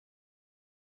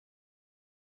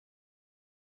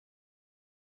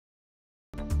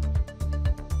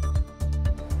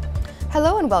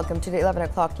Hello and welcome to the 11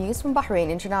 o'clock news from Bahrain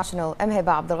International. I'm Hiba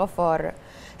Abdul.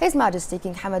 His Majesty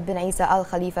King Hamad bin Isa Al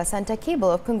Khalifa sent a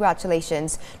cable of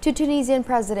congratulations to Tunisian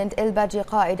President El-Baji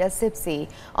Qaid Al-Sibsi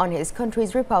on his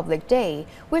country's Republic Day,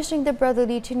 wishing the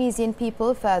brotherly Tunisian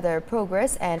people further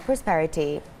progress and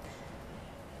prosperity.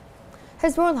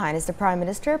 His Royal Highness the Prime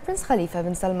Minister Prince Khalifa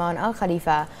bin Salman Al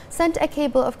Khalifa sent a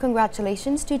cable of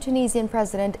congratulations to Tunisian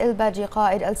President El-Baji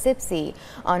Qaid Al-Sibsi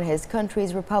on his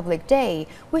country's Republic Day,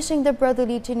 wishing the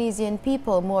brotherly Tunisian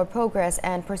people more progress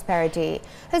and prosperity.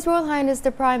 His Royal Highness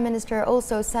the Prime Minister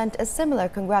also sent a similar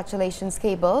congratulations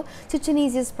cable to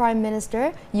Tunisia's Prime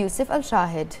Minister Youssef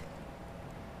Al-Shahid.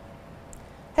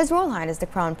 His Royal Highness the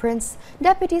Crown Prince,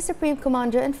 Deputy Supreme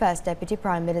Commander and First Deputy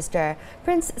Prime Minister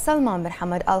Prince Salman bin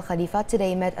Hamad Al Khalifa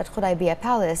today met at Khudaybiya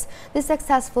Palace the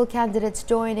successful candidates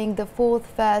joining the 4th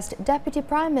First Deputy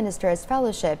Prime Minister's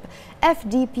Fellowship,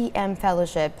 FDPM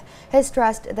Fellowship. He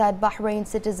stressed that Bahrain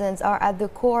citizens are at the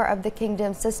core of the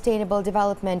kingdom's sustainable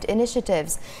development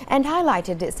initiatives and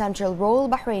highlighted the essential role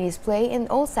Bahrainis play in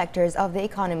all sectors of the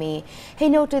economy. He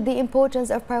noted the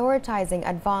importance of prioritizing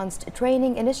advanced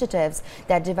training initiatives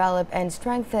that develop and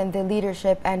strengthen the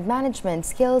leadership and management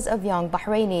skills of young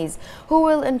Bahrainis, who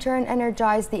will in turn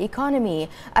energize the economy,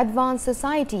 advance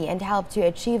society, and help to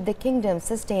achieve the kingdom's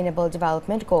sustainable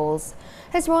development goals.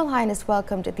 His Royal Highness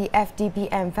welcomed the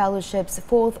FDPM Fellowship's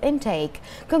 4th intake,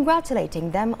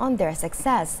 congratulating them on their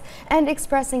success and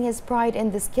expressing his pride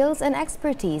in the skills and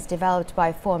expertise developed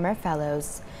by former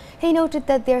fellows. He noted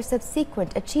that their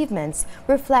subsequent achievements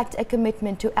reflect a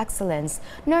commitment to excellence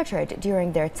nurtured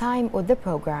during their time with the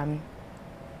program.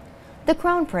 The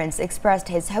Crown Prince expressed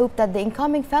his hope that the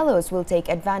incoming fellows will take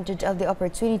advantage of the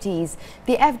opportunities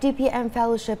the FDPM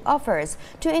Fellowship offers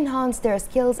to enhance their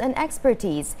skills and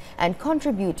expertise and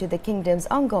contribute to the kingdom's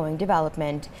ongoing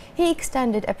development. He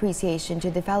extended appreciation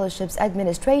to the fellowship's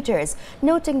administrators,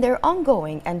 noting their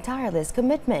ongoing and tireless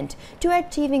commitment to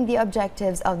achieving the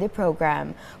objectives of the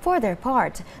program. For their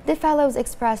part, the fellows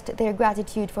expressed their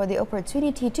gratitude for the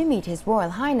opportunity to meet His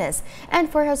Royal Highness and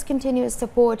for his continuous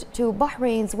support to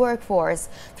Bahrain's workforce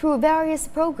through various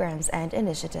programs and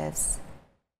initiatives.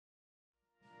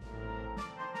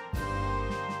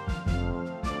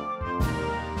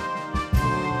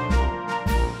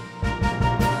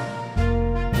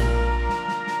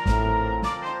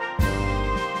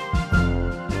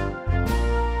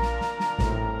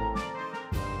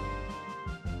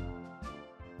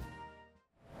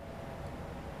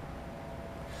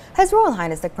 His Royal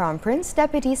Highness the Crown Prince,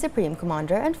 Deputy Supreme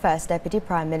Commander and First Deputy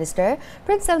Prime Minister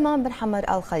Prince Salman bin Hamad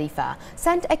Al Khalifa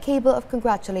sent a cable of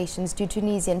congratulations to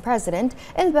Tunisian President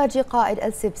El-Baji Qaid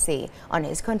Al-Sibsi on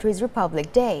his country's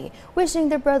Republic Day, wishing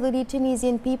the brotherly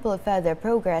Tunisian people further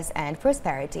progress and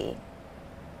prosperity.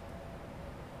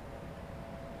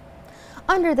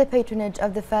 Under the patronage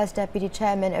of the First Deputy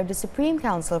Chairman of the Supreme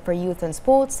Council for Youth and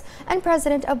Sports and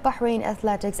President of Bahrain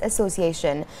Athletics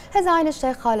Association, His Highness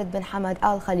Sheikh Khalid bin Hamad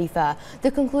Al Khalifa,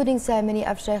 the concluding ceremony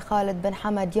of Sheikh Khalid bin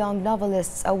Hamad Young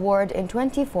Novelists Award in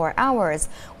 24 hours,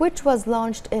 which was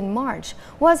launched in March,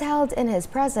 was held in his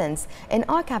presence in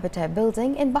Al Capita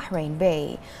building in Bahrain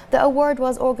Bay. The award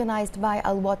was organized by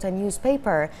Al-Watan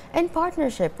newspaper in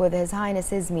partnership with His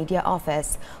Highness's media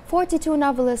office. 42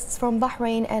 novelists from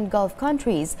Bahrain and Gulf countries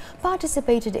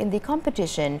participated in the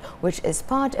competition, which is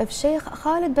part of Sheikh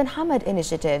Khalid bin Hamad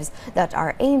initiatives that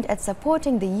are aimed at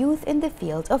supporting the youth in the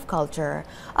field of culture.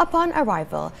 Upon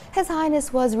arrival, His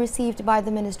Highness was received by the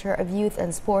Minister of Youth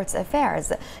and Sports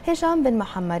Affairs, Hisham bin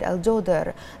Mohammed Al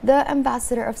Jodr, the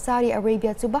Ambassador of Saudi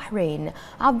Arabia to Bahrain,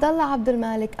 Abdullah Abdul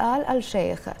Malik Al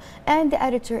Sheikh, and the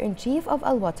Editor-in-Chief of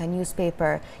Al-Watan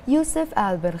newspaper, Yusuf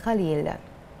Al bin Khalil.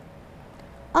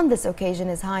 On this occasion,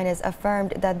 His Highness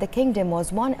affirmed that the kingdom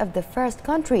was one of the first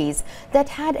countries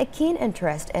that had a keen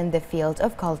interest in the field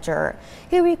of culture.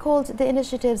 He recalled the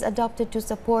initiatives adopted to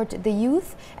support the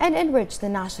youth and enrich the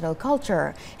national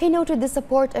culture. He noted the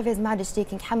support of His Majesty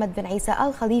King Hamad bin Isa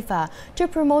Al Khalifa to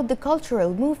promote the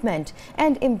cultural movement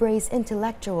and embrace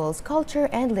intellectuals, culture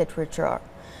and literature.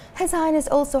 His Highness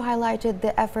also highlighted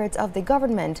the efforts of the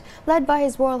government led by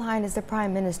His Royal Highness the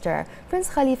Prime Minister Prince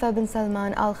Khalifa bin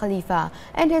Salman Al Khalifa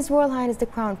and His Royal Highness the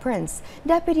Crown Prince,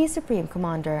 Deputy Supreme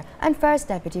Commander and First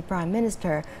Deputy Prime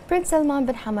Minister Prince Salman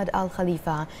bin Hamad Al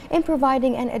Khalifa in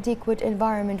providing an adequate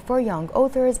environment for young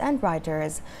authors and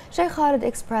writers. Sheikh Khalid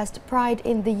expressed pride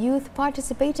in the youth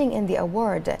participating in the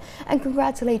award and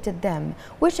congratulated them,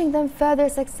 wishing them further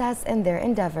success in their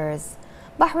endeavors.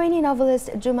 Bahraini novelist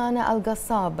Jumana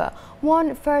Al-Ghassab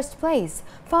won first place,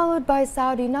 followed by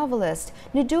Saudi novelist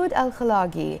Nujud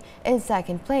Al-Khalagi in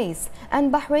second place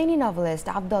and Bahraini novelist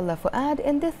Abdullah Fuad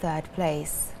in the third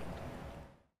place.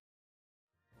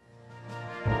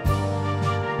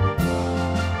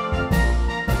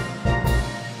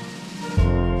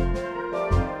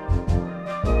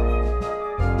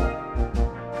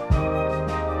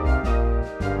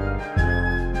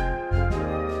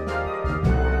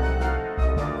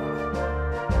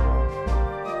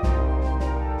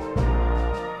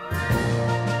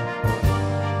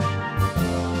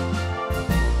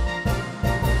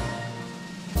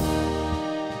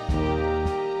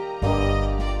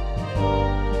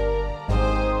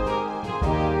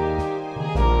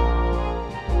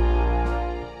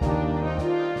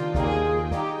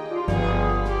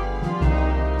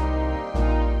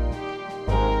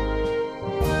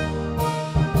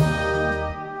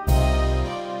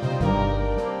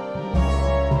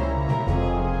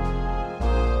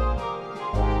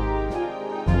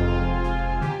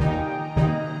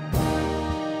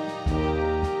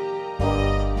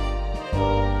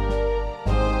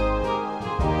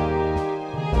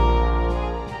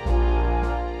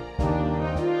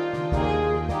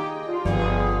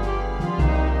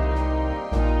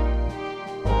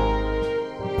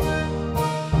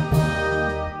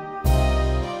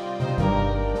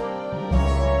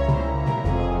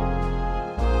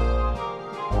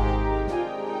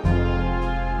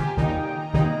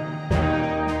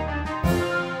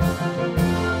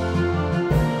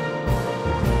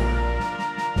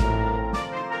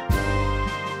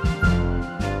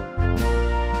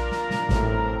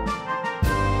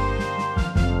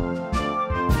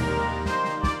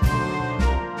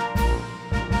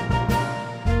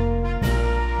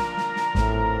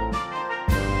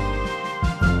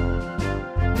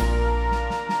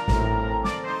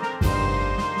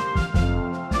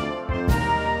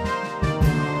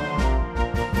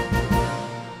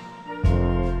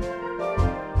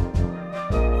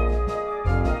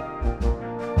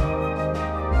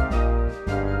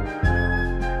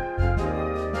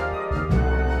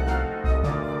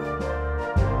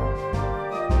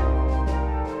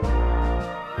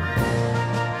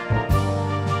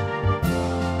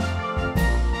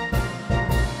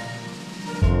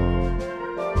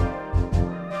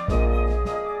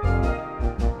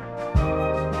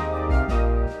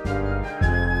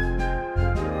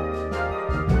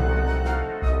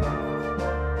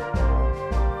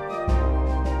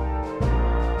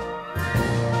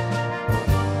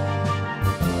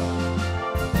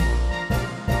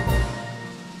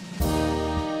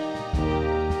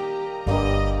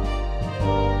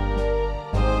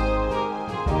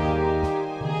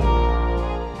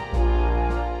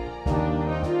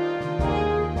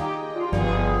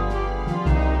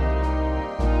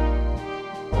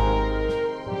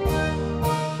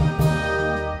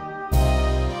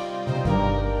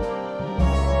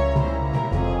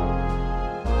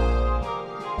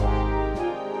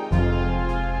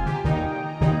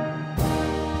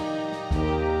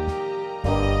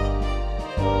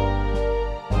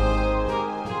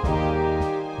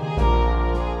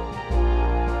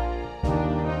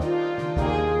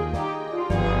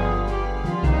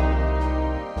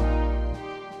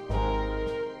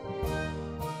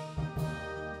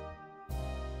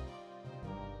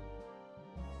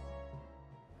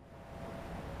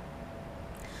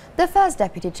 The first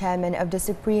Deputy Chairman of the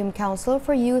Supreme Council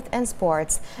for Youth and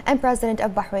Sports and President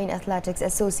of Bahrain Athletics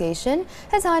Association,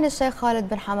 His Highness Sheikh Khalid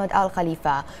bin Hamad Al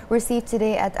Khalifa, received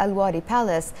today at Al Wadi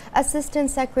Palace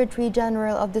Assistant Secretary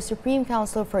General of the Supreme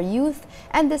Council for Youth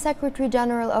and the Secretary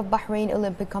General of Bahrain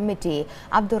Olympic Committee,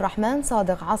 Abdulrahman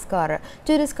Sadiq Askar,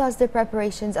 to discuss the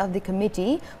preparations of the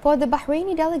committee for the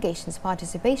Bahraini delegation's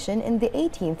participation in the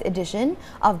 18th edition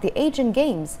of the Asian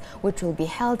Games, which will be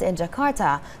held in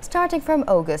Jakarta starting from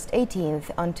August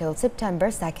 18th until September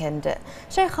 2nd.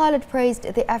 Sheikh Khalid praised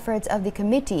the efforts of the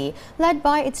committee, led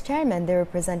by its chairman, the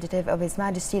representative of His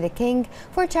Majesty the King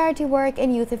for Charity Work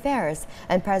and Youth Affairs,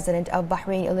 and President of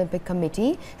Bahrain Olympic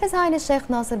Committee, His Highness Sheikh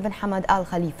Nasser bin Hamad Al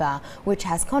Khalifa, which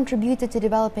has contributed to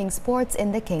developing sports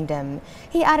in the kingdom.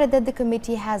 He added that the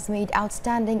committee has made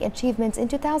outstanding achievements in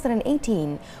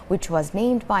 2018, which was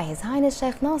named by His Highness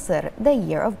Sheikh Nasser the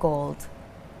Year of Gold.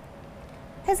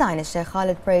 His Highness Sheikh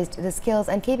Khalid praised the skills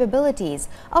and capabilities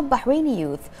of Bahraini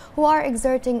youth who are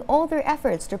exerting all their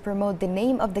efforts to promote the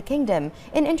name of the kingdom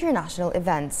in international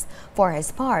events. For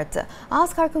his part,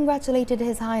 Askar congratulated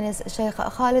His Highness Sheikh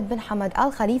Khalid bin Hamad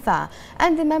Al Khalifa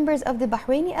and the members of the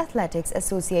Bahraini Athletics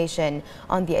Association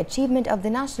on the achievement of the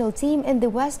national team in the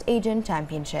West Asian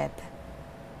Championship.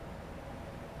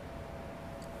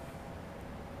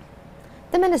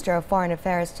 The Minister of Foreign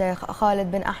Affairs, Sheikh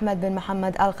Khalid bin Ahmed bin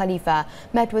Mohammed Al Khalifa,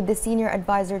 met with the senior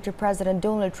advisor to President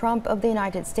Donald Trump of the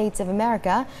United States of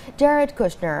America, Jared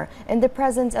Kushner, in the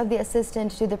presence of the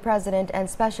Assistant to the President and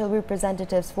Special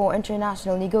Representatives for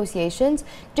International Negotiations,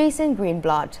 Jason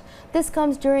Greenblatt. This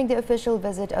comes during the official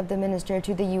visit of the minister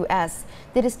to the U.S.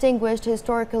 The distinguished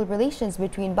historical relations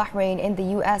between Bahrain and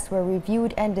the U.S. were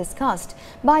reviewed and discussed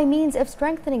by means of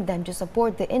strengthening them to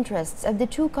support the interests of the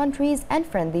two countries and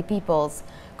friendly peoples.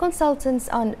 Consultants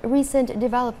on recent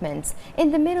developments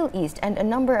in the Middle East and a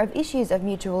number of issues of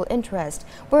mutual interest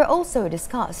were also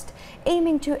discussed,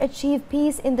 aiming to achieve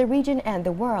peace in the region and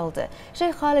the world.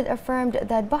 Sheikh Khalid affirmed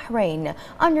that Bahrain,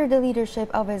 under the leadership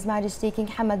of His Majesty King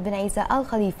Hamad bin Isa Al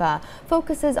Khalifa,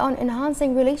 focuses on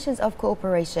enhancing relations of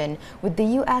cooperation with the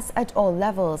U.S. at all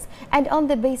levels and on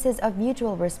the basis of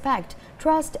mutual respect,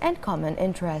 trust and common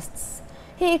interests.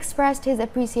 He expressed his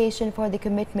appreciation for the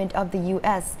commitment of the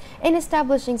U.S. in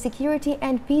establishing security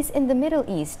and peace in the Middle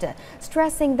East,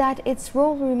 stressing that its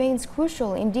role remains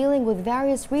crucial in dealing with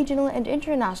various regional and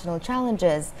international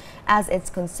challenges, as it's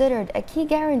considered a key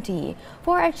guarantee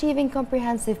for achieving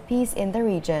comprehensive peace in the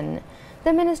region.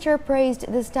 The minister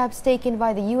praised the steps taken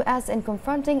by the U.S. in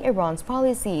confronting Iran's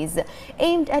policies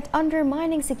aimed at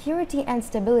undermining security and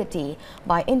stability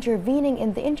by intervening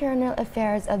in the internal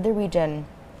affairs of the region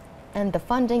and the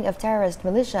funding of terrorist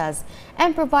militias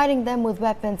and providing them with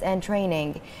weapons and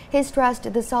training. He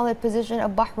stressed the solid position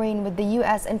of Bahrain with the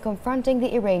U.S. in confronting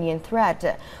the Iranian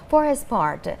threat. For his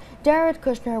part, Jared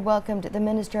Kushner welcomed the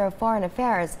Minister of Foreign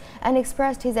Affairs and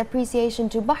expressed his appreciation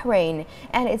to Bahrain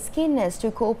and its keenness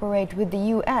to cooperate with the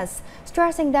U.S.,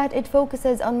 stressing that it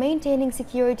focuses on maintaining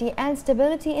security and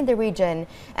stability in the region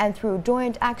and through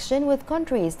joint action with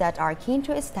countries that are keen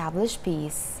to establish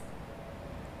peace.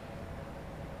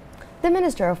 The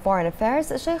Minister of Foreign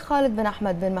Affairs, Sheikh Khalid bin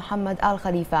Ahmed bin Mohammed Al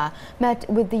Khalifa, met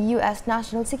with the U.S.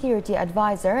 National Security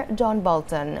Advisor, John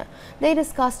Bolton. They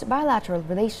discussed bilateral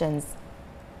relations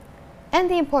and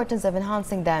the importance of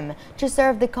enhancing them to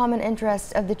serve the common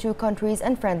interests of the two countries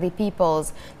and friendly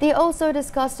peoples. They also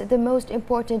discussed the most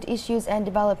important issues and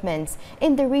developments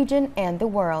in the region and the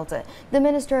world. The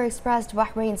minister expressed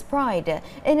Bahrain's pride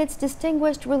in its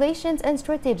distinguished relations and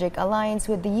strategic alliance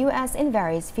with the U.S. in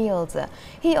various fields.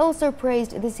 He also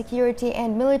praised the security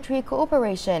and military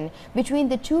cooperation between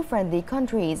the two friendly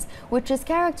countries, which is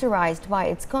characterized by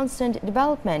its constant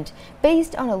development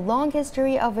based on a long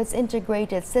history of its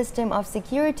integrated system of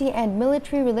security and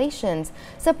military relations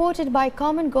supported by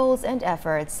common goals and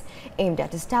efforts aimed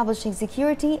at establishing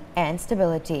security and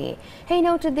stability. He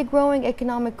noted the growing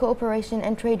economic cooperation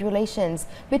and trade relations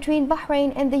between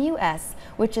Bahrain and the U.S.,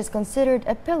 which is considered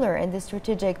a pillar in the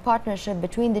strategic partnership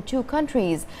between the two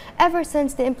countries ever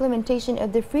since the implementation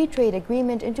of the Free Trade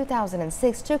Agreement in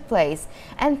 2006 took place,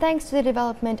 and thanks to the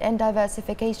development and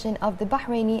diversification of the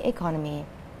Bahraini economy.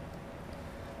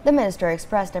 The minister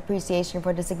expressed appreciation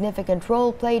for the significant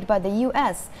role played by the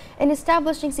U.S. in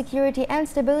establishing security and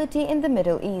stability in the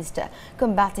Middle East,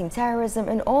 combating terrorism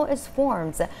in all its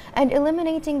forms, and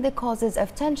eliminating the causes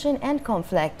of tension and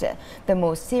conflict, the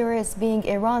most serious being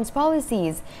Iran's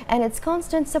policies and its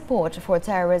constant support for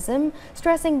terrorism,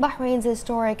 stressing Bahrain's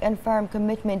historic and firm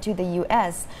commitment to the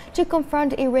U.S. to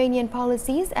confront Iranian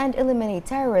policies and eliminate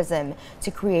terrorism to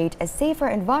create a safer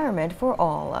environment for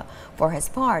all. For his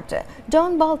part,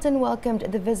 John Bolton Sultan welcomed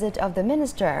the visit of the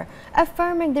minister,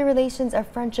 affirming the relations of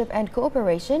friendship and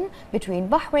cooperation between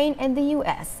Bahrain and the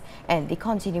U.S. and the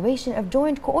continuation of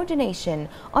joint coordination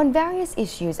on various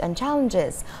issues and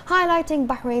challenges, highlighting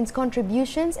Bahrain's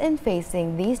contributions in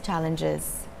facing these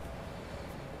challenges.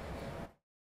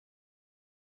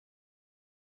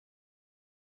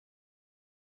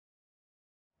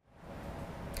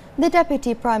 The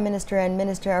Deputy Prime Minister and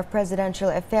Minister of Presidential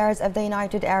Affairs of the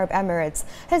United Arab Emirates,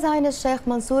 His Highness Sheikh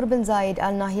Mansour bin Zayed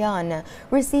Al Nahyan,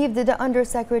 received the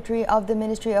Under-Secretary of the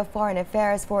Ministry of Foreign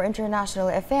Affairs for International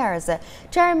Affairs,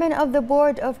 Chairman of the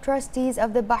Board of Trustees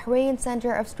of the Bahrain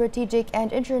Center of Strategic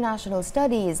and International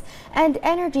Studies and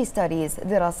Energy Studies,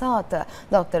 Dirasat,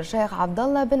 Dr. Sheikh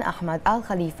Abdullah bin Ahmed Al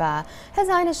Khalifa. His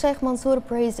Highness Sheikh Mansour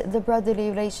praised the brotherly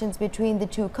relations between the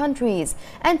two countries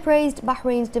and praised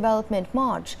Bahrain's development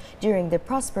march during the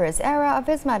prosperous era of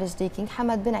His Majesty King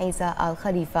Hamad bin Isa Al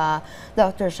Khalifa.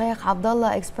 Dr. Sheikh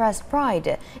Abdullah expressed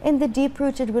pride in the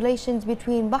deep-rooted relations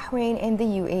between Bahrain and the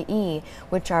UAE,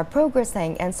 which are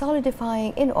progressing and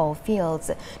solidifying in all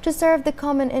fields to serve the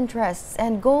common interests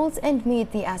and goals and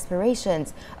meet the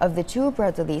aspirations of the two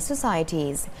brotherly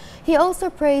societies. He also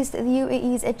praised the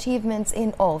UAE's achievements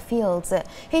in all fields.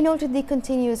 He noted the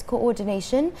continuous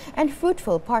coordination and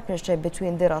fruitful partnership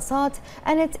between Dirasat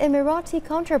and its Emirati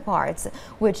counterparts,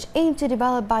 which aim to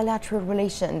develop bilateral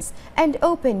relations and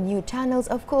open new channels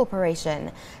of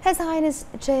cooperation. His Highness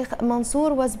Sheikh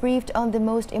Mansour was briefed on the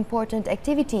most important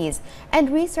activities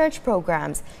and research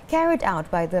programs carried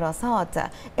out by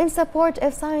Dirasat in support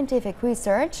of scientific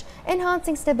research,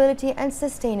 enhancing stability and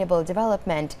sustainable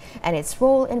development, and its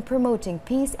role in promoting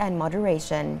peace and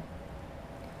moderation.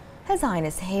 His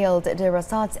Highness hailed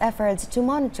Dirasat's efforts to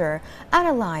monitor,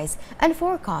 analyze, and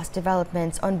forecast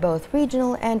developments on both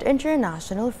regional and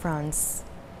international fronts.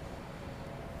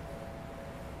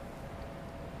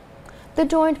 The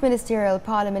Joint Ministerial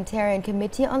Parliamentarian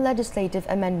Committee on Legislative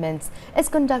Amendments is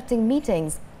conducting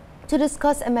meetings to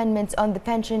discuss amendments on the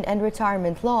pension and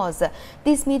retirement laws.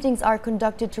 These meetings are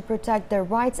conducted to protect the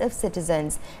rights of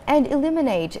citizens and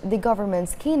eliminate the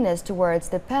government's keenness towards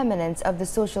the permanence of the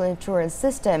social insurance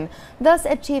system, thus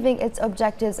achieving its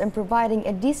objectives and providing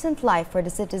a decent life for the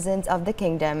citizens of the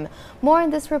kingdom. More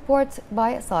in this report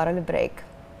by Sarah Lebreak.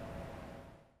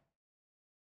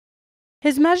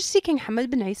 His Majesty King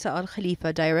Hamad bin Isa Al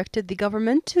Khalifa directed the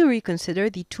government to reconsider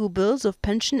the two bills of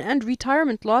pension and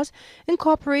retirement laws in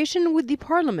cooperation with the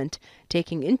Parliament,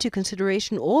 taking into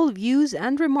consideration all views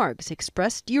and remarks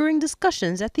expressed during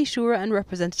discussions at the Shura and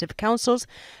Representative Councils,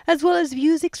 as well as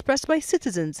views expressed by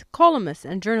citizens, columnists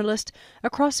and journalists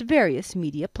across various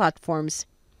media platforms.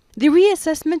 The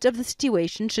reassessment of the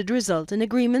situation should result in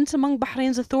agreements among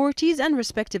Bahrain's authorities and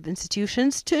respective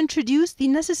institutions to introduce the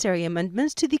necessary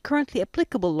amendments to the currently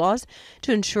applicable laws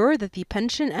to ensure that the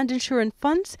pension and insurance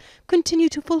funds continue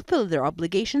to fulfill their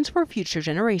obligations for future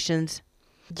generations.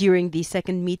 During the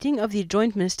second meeting of the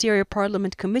Joint Ministerial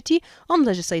Parliament Committee on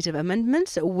Legislative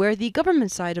Amendments, where the government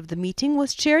side of the meeting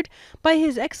was chaired by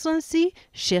His Excellency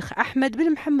Sheikh Ahmed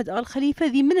bin Mohammed Al Khalifa,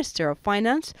 the Minister of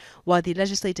Finance, while the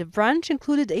legislative branch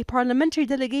included a parliamentary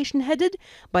delegation headed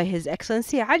by His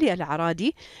Excellency Ali Al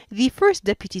Aradi, the first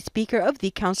Deputy Speaker of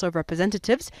the Council of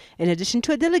Representatives, in addition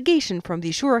to a delegation from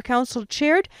the Shura Council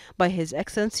chaired by His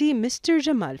Excellency Mr.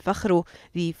 Jamal Fakhru,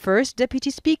 the first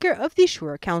Deputy Speaker of the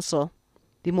Shura Council.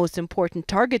 The most important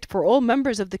target for all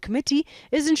members of the committee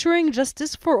is ensuring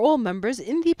justice for all members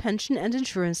in the pension and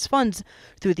insurance funds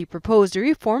through the proposed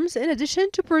reforms, in addition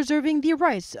to preserving the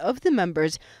rights of the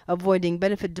members, avoiding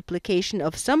benefit duplication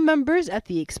of some members at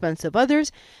the expense of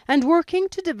others, and working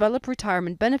to develop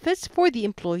retirement benefits for the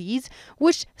employees,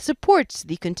 which supports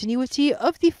the continuity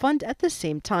of the fund at the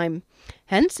same time.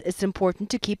 Hence, it's important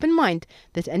to keep in mind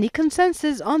that any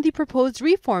consensus on the proposed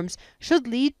reforms should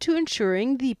lead to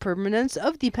ensuring the permanence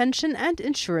of the pension and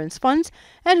insurance funds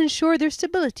and ensure their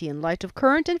stability in light of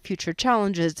current and future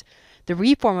challenges. The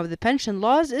reform of the pension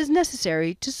laws is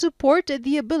necessary to support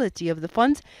the ability of the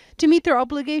funds to meet their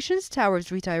obligations towards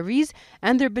retirees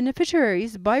and their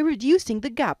beneficiaries by reducing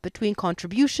the gap between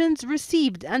contributions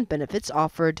received and benefits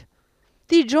offered.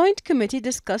 The Joint Committee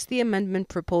discussed the amendment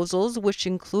proposals, which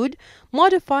include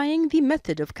modifying the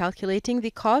method of calculating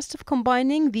the cost of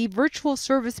combining the virtual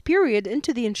service period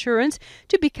into the insurance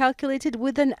to be calculated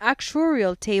with an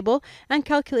actuarial table and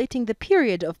calculating the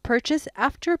period of purchase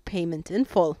after payment in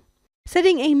full.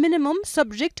 Setting a minimum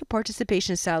subject to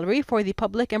participation salary for the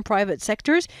public and private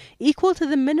sectors equal to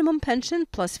the minimum pension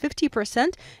plus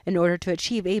 50% in order to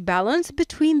achieve a balance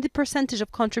between the percentage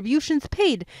of contributions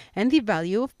paid and the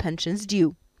value of pensions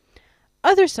due.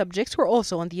 Other subjects were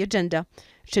also on the agenda.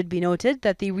 It should be noted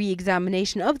that the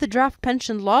re-examination of the draft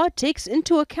pension law takes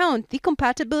into account the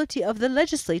compatibility of the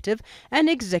legislative and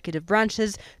executive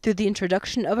branches through the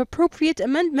introduction of appropriate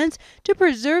amendments to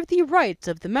preserve the rights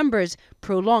of the members,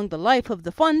 prolong the life of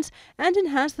the funds, and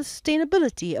enhance the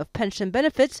sustainability of pension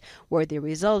benefits, where the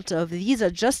result of these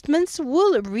adjustments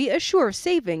will reassure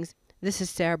savings. This is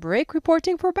Sarah Barek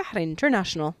reporting for Bahrain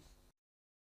International.